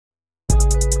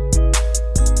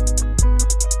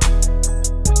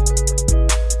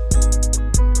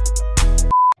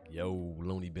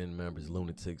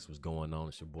lunatics? What's going on?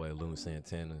 It's your boy Luna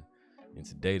Santana, and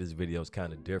today this video is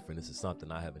kind of different. This is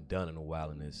something I haven't done in a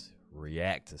while, and it's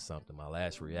react to something. My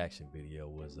last reaction video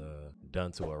was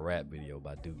done to a rap video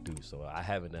by Duke, so I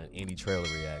haven't done any trailer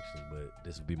reactions, but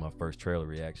this will be my first trailer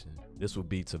reaction. This will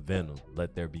be to Venom,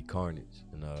 Let There Be Carnage.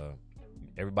 And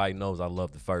everybody knows I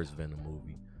love the first Venom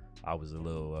movie. I was a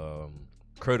little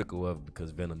critical of it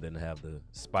because Venom didn't have the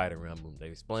spider emblem. They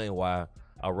explained why.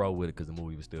 I rolled with it because the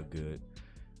movie was still good.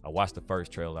 I watched the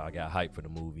first trailer. I got hyped for the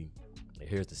movie. And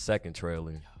here's the second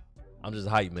trailer. I'm just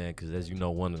hyped, man, because as you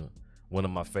know, one of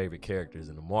my favorite characters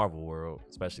in the Marvel world,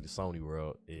 especially the Sony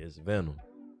world, is Venom.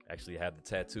 Actually, I have the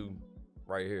tattoo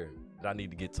right here that I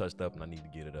need to get touched up and I need to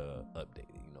get it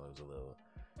updated. You know, it was a little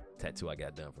tattoo I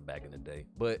got done from back in the day.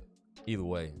 But either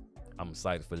way, I'm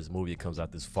excited for this movie. It comes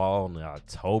out this fall in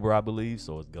October, I believe,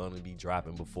 so it's gonna be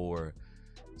dropping before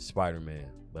Spider-Man.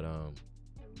 But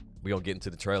we're gonna get into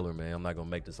the trailer, man. I'm not gonna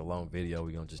make this a long video.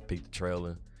 We're gonna just peek the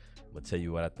trailer. I'm gonna tell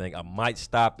you what I think. I might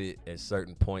stop it at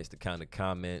certain points to kind of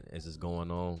comment as it's going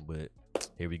on, but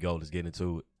here we go. Let's get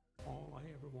into it. All I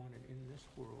ever wanted in this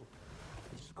world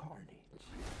is carnage.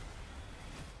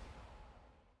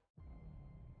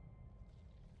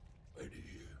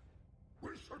 Lady, we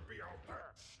should be out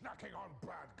there snacking on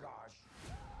bad guys.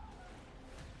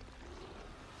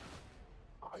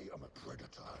 I am a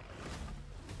predator.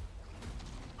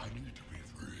 I need to be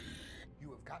free. You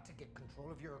have got to get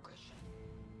control of your aggression,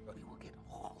 or you will get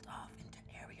hauled off into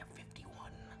Area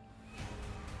 51.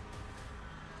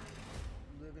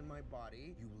 You live in my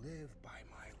body. You live by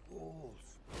my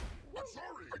rules. I'm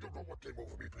sorry. I don't know what came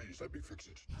over me. Please let me fix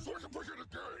it so I can play it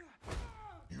again.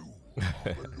 You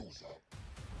are a loser.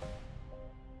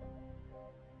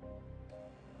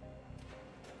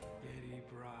 Eddie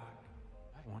Brock,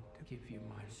 I want to give you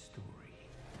my story.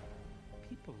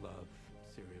 People love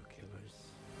serial killers.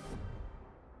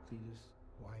 Cletus,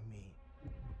 why me?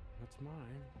 What's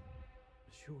mine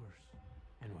is yours,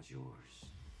 and what's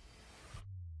yours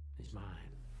is mine.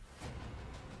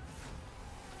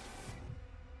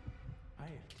 I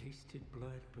have tasted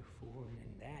blood before,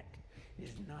 and that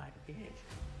is not it.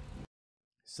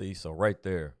 See, so right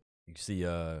there, you see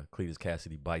Cletus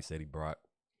Cassidy bites Eddie Brock.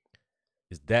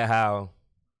 Is that how,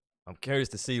 I'm curious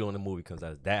to see on the movie comes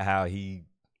out, is that how he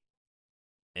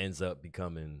ends up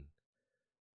becoming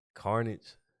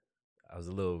Carnage? I was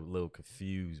a little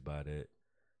confused by that,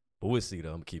 but we'll see though.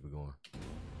 I'm gonna keep it going.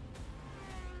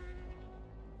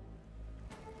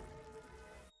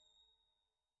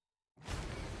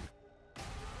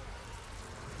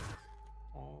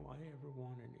 All I ever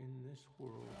wanted in this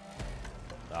world.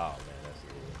 Oh man, that's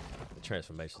good. The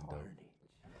transformation's dope. Carnage.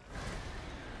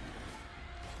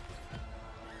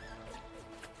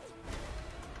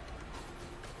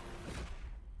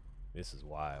 This is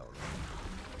wild.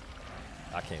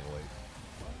 I can't wait.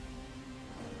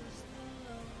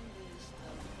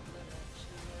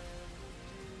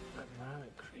 I'm not a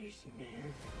crazy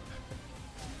man.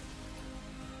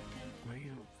 Are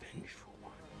you a vengeful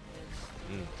one?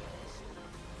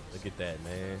 Look at that,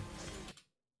 man.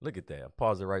 Look at that.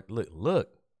 Pause it right. Look.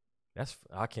 That's.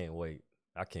 I can't wait.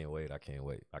 I can't wait. I can't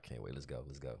wait. I can't wait. Let's go.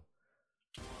 Let's go.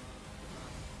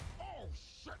 Oh,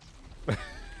 shit.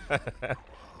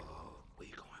 Where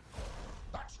you going?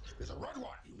 That is a red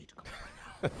one. You need to go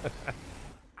right now.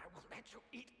 I will let you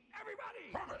eat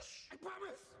everybody. Promise. I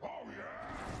promise. Oh,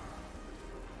 yeah.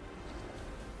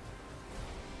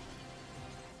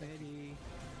 Eddie,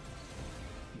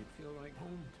 you feel like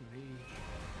home to me.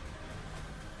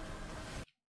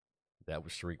 That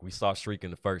was Shriek. We saw Shriek in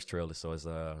the first trailer, so it's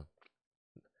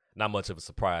not much of a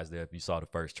surprise there if you saw the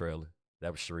first trailer.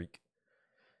 That was Shriek.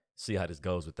 See how this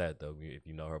goes with that though. If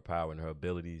you know her power and her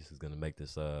abilities, it's gonna make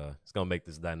this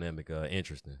dynamic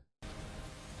interesting.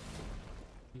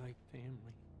 Like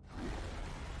family.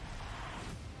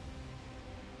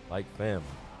 Like family.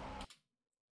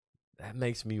 That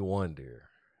makes me wonder,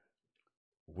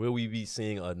 will we be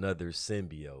seeing another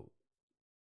symbiote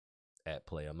at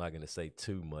play? I'm not gonna say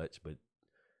too much, but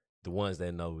the ones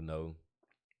that know.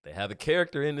 They have a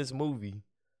character in this movie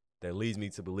that leads me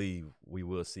to believe we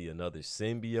will see another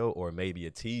symbiote or maybe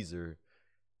a teaser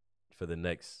for the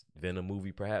next Venom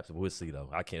movie, perhaps. We'll see though.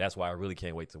 That's why I really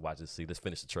can't wait to watch this. Let's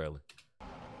finish the trailer.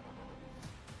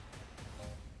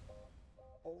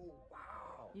 Oh,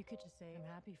 wow. You could just say I'm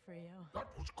happy for you. That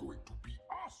was going to be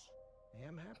us. I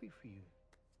am happy for you.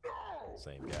 No.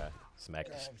 Same guy. Smack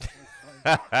the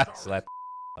God, slap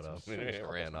the out of him.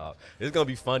 Ran off. It's gonna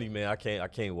be funny, man. I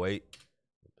can't wait.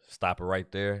 Stop it right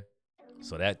there.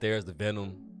 So there's the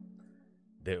Venom.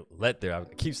 I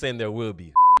keep saying there will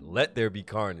be. Let there be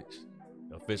carnage.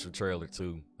 official trailer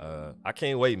too. I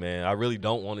can't wait, man. I really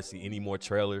don't want to see any more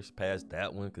trailers past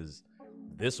that one because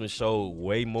this one showed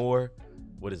way more.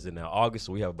 What is it now? August,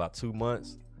 so we have about 2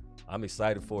 months. I'm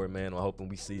excited for it, man. I'm hoping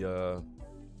we see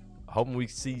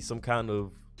some kind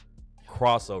of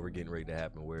crossover getting ready to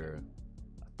happen where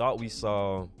I thought we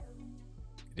saw,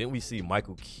 didn't we see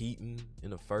Michael Keaton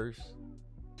in the first?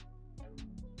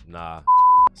 Nah.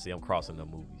 See, I'm crossing the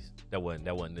movies. That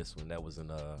wasn't this one. That was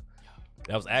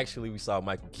actually, we saw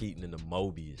Michael Keaton in the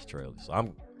Mobius trailer. So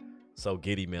I'm so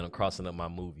giddy, man. I'm crossing up my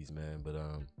movies, man. But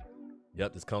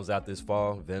yep, this comes out this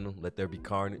fall. Venom, Let There Be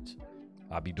Carnage.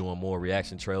 I'll be doing more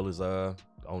reaction trailers on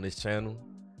this channel.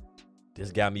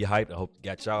 This got me hyped. I hope it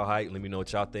got y'all hyped. Let me know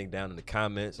what y'all think down in the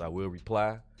comments. I will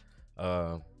reply.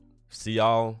 See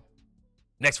y'all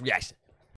next reaction.